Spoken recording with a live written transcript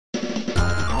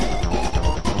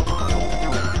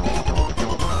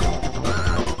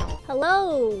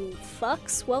Yo,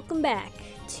 fucks, welcome back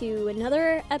to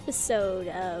another episode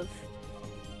of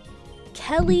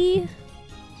Kelly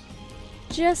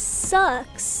Just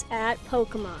Sucks at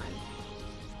Pokemon.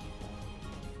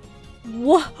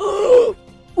 What? Oh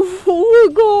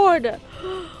my god!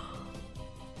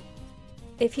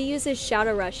 If he uses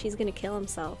Shadow Rush, he's gonna kill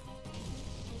himself.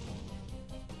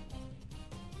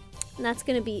 And that's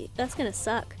gonna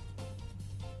suck.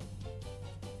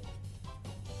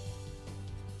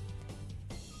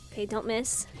 Okay, don't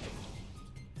miss.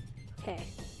 Okay.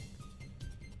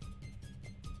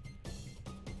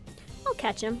 I'll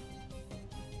catch him.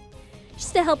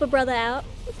 Just to help a brother out.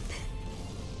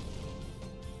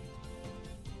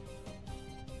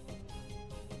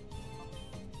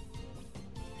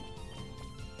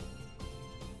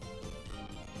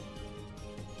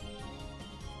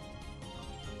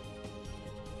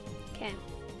 Okay.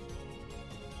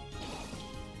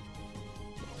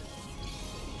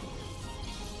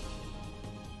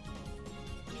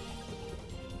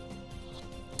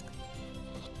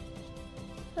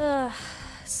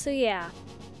 So yeah,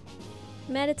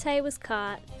 Meditite was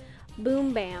caught,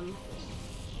 boom bam.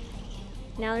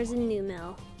 Now there's a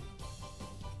Numel.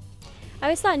 I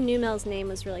always thought Numel's name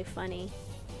was really funny.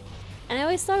 And I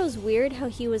always thought it was weird how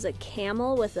he was a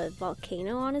camel with a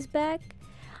volcano on his back.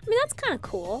 I mean, that's kind of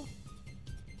cool.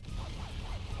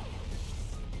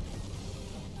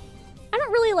 I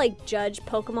don't really like judge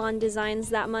Pokemon designs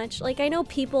that much. Like, I know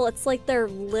people, it's like their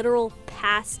literal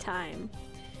pastime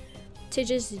to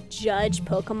just judge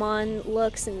Pokemon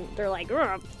looks, and they're like,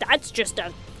 that's just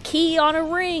a key on a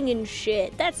ring and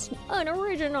shit. That's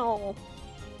unoriginal.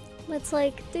 It's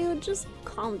like, dude, just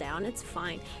calm down. It's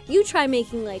fine. You try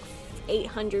making like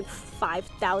 800,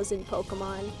 5,000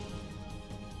 Pokemon.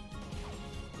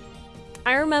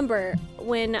 I remember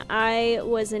when I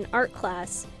was in art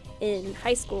class in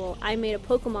high school, I made a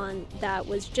Pokemon that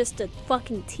was just a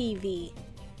fucking TV.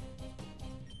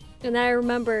 And I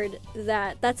remembered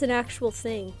that that's an actual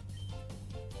thing.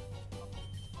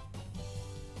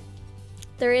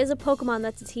 There is a Pokemon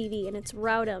that's a TV, and it's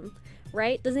Rotom,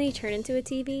 right? Doesn't he turn into a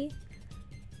TV?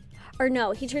 Or no,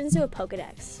 he turns into a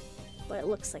Pokedex, but it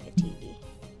looks like a TV.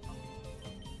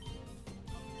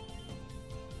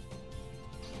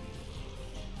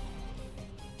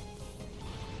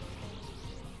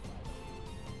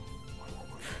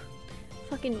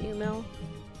 Fucking Numel.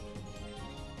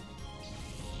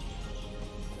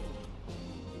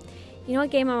 You know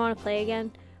what game I want to play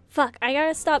again? Fuck, I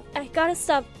gotta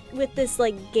stop with this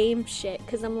like game shit,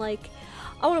 because I'm like,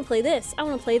 I want to play this, I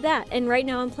want to play that, and right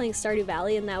now I'm playing Stardew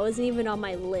Valley, and that wasn't even on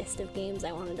my list of games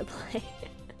I wanted to play.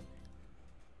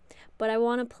 But I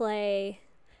want to play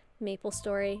Maple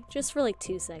Story just for like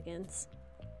 2 seconds.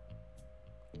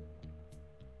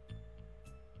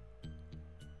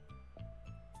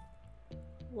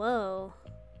 Whoa.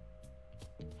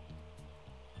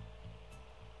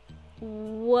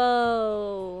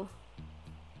 Whoa.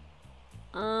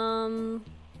 Oh.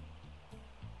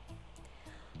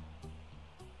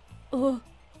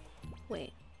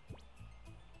 Wait.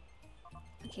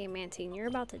 Okay, Mantine, you're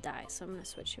about to die, so I'm gonna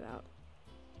switch you out.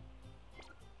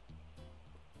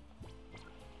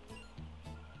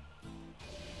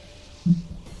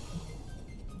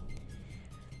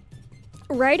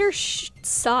 Ryder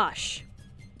Sosh.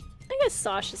 I guess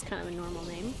Sosh is kind of a normal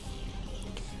name.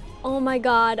 Oh my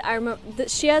god, I remember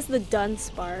she has the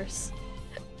Dunsparce.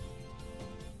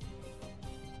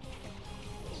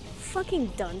 Fucking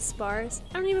Dunsparce.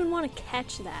 I don't even want to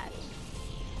catch that.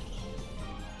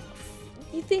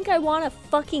 You think I want a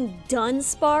fucking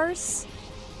Dunsparce?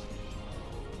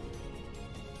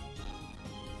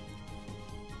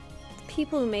 The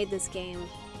people who made this game,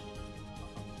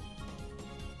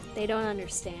 they don't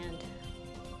understand.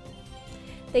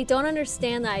 They don't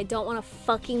understand that I don't want a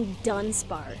fucking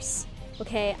Dunsparce.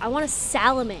 Okay? I want a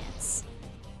Salamence.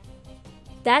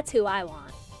 That's who I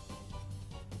want.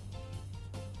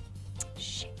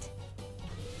 Shit.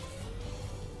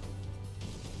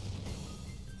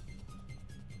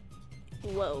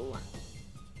 Whoa.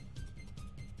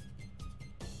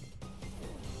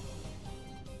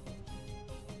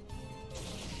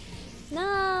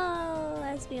 No!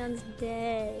 Espeon's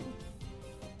dead.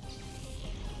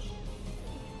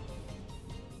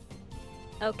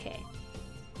 Okay.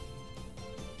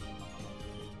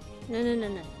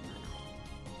 No.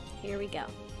 Here we go.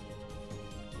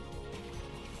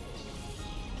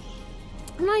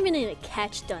 I'm not even gonna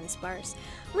catch Dunsparce.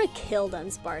 I'm gonna kill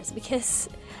Dunsparce because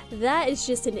that is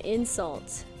just an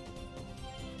insult.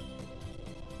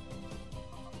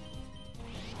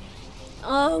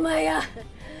 Oh my god.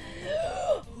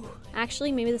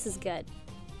 Actually, maybe this is good.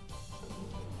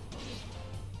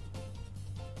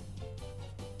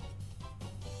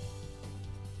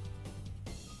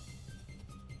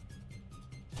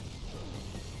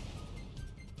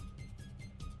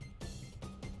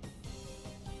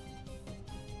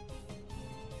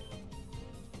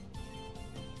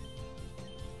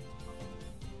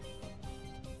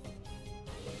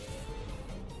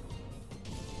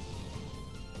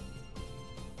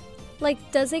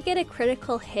 Like, does it get a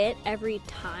critical hit every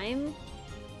time?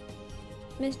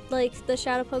 Like, the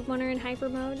shadow Pokemon are in hyper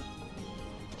mode?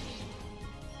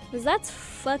 Because that's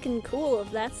fucking cool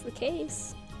if that's the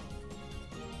case.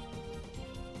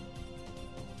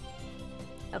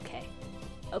 Okay.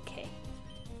 Okay.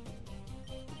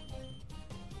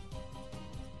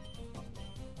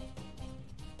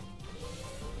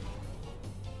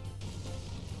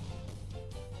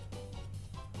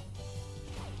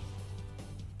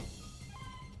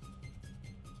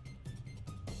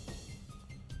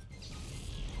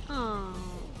 Oh,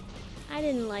 I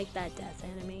didn't like that death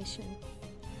animation.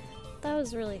 That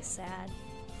was really sad.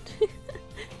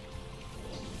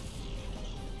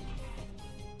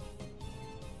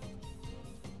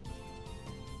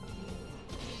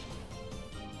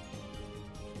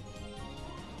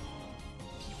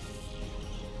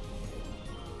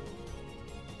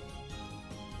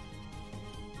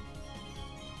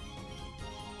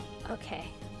 Okay.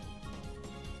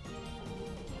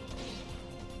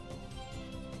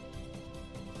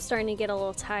 I'm starting to get a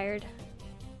little tired.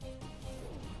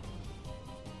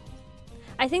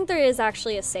 I think there is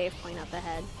actually a save point up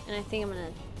ahead, and I think I'm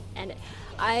gonna end it.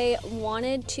 I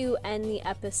wanted to end the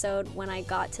episode when I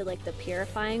got to like the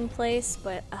purifying place,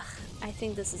 but I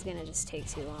think this is gonna just take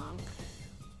too long.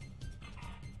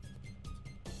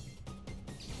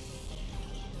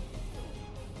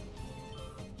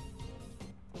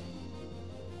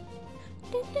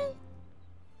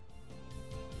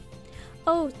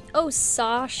 Oh,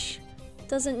 Sosh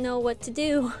doesn't know what to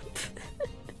do.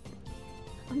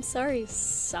 I'm sorry,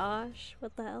 Sosh.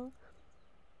 What the hell?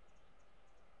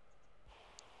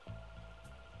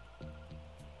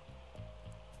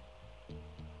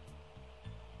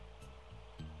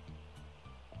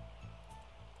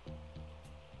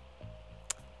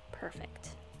 Perfect.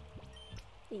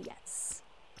 Yes.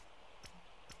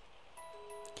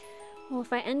 Well,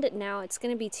 if I end it now, it's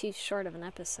gonna be too short of an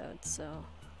episode, so...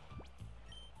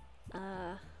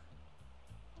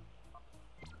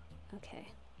 Okay.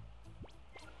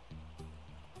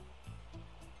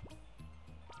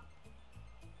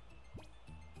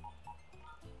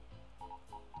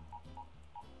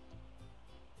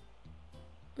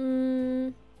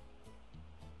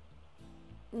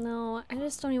 No, I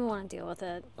just don't even want to deal with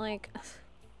it. Like...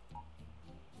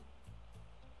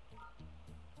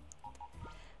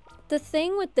 The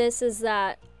thing with this is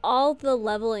that all the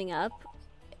leveling up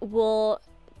will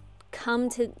come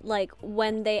to, like,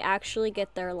 when they actually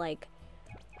get their, like,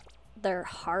 their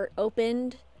heart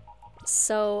opened.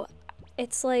 So,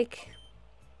 it's like...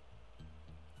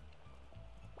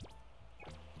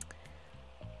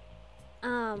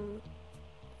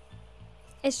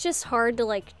 It's just hard to,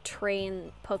 like,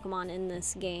 train Pokemon in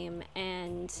this game,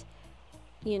 and,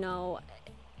 you know...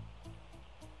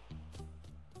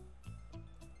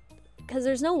 Because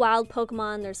there's no wild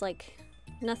Pokemon, there's, like,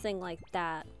 nothing like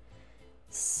that.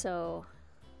 So...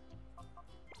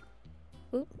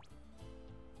 Oop.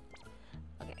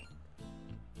 Okay.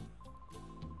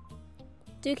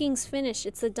 Duking's finished.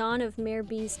 It's the dawn of Mayor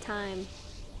B's time.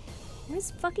 What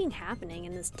is fucking happening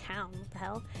in this town? What the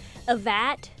hell? A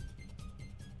vat?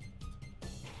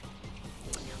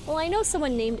 Well, I know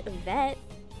someone named Yvette.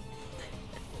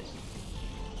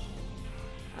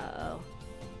 Uh-oh.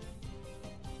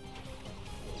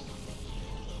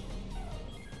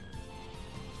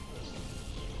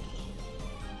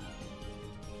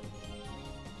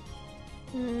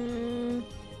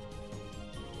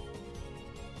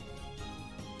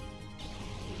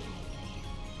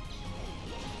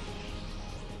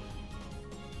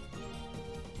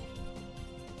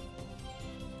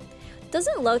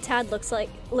 Doesn't Lotad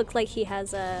look like he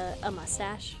has a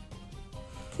mustache?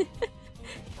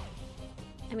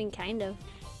 I mean, kind of.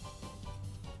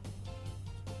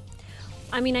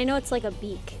 I mean, I know it's like a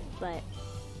beak, but...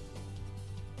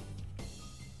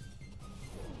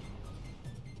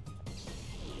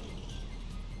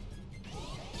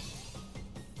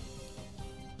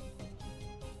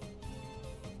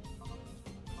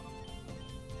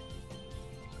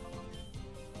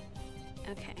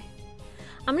 Okay.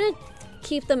 I'm gonna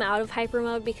keep them out of hyper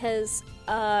mode because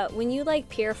when you like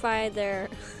purify their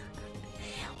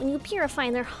when you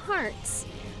purify their hearts,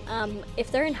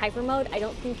 if they're in hyper mode, I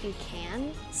don't think you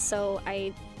can, so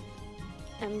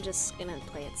I'm just gonna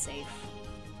play it safe.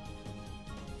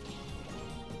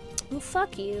 Oh,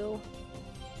 fuck you.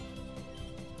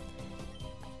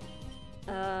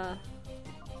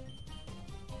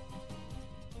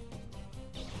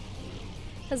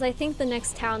 Because I think the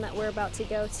next town that we're about to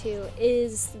go to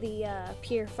is the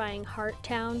Purifying Heart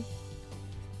town.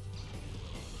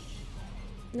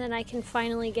 And then I can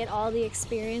finally get all the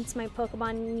experience my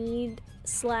Pokemon need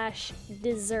slash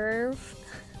deserve.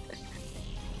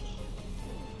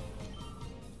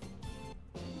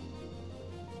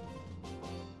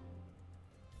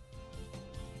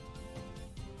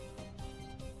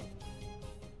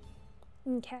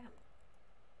 Okay.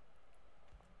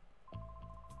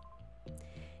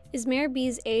 Is Mayor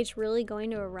B's age really going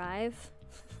to arrive?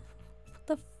 What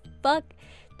the fuck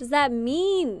does that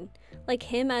mean? Like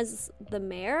him as the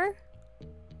mayor?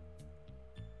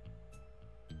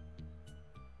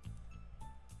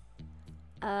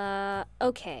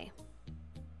 Okay.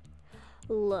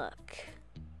 Look.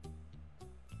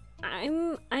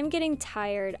 I'm getting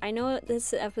tired. I know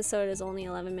this episode is only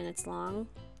 11 minutes long,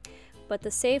 but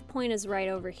the save point is right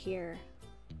over here.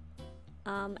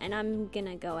 And I'm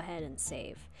gonna go ahead and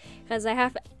save because I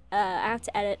have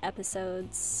to edit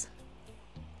episodes.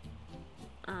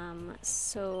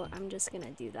 So I'm just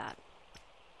gonna do that.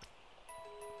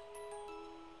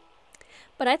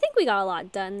 But I think we got a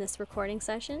lot done this recording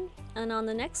session, and on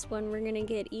the next one we're gonna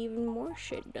get even more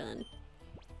shit done.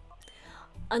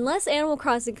 Unless Animal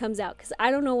Crossing comes out, because I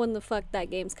don't know when the fuck that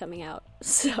game's coming out.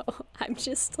 So I'm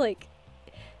just like,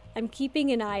 I'm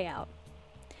keeping an eye out.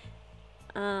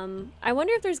 I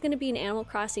wonder if there's gonna be an Animal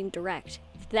Crossing Direct.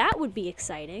 That would be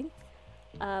exciting.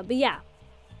 But yeah.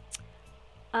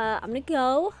 I'm gonna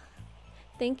go.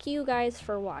 Thank you guys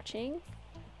for watching.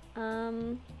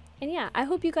 And yeah, I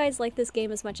hope you guys like this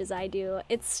game as much as I do.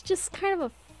 It's just kind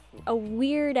of a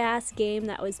weird ass game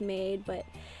that was made, but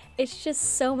it's just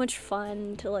so much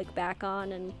fun to look back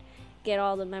on and get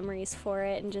all the memories for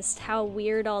it, and just how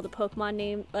weird all the Pokemon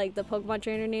name, like the Pokemon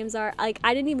trainer names are. Like,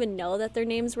 I didn't even know that their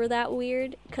names were that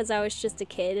weird because I was just a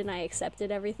kid and I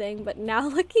accepted everything, but now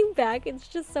looking back, it's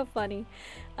just so funny.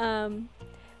 But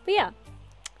yeah,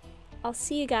 I'll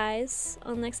see you guys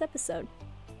on the next episode.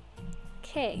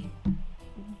 Okay,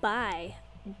 bye,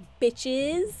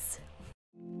 bitches.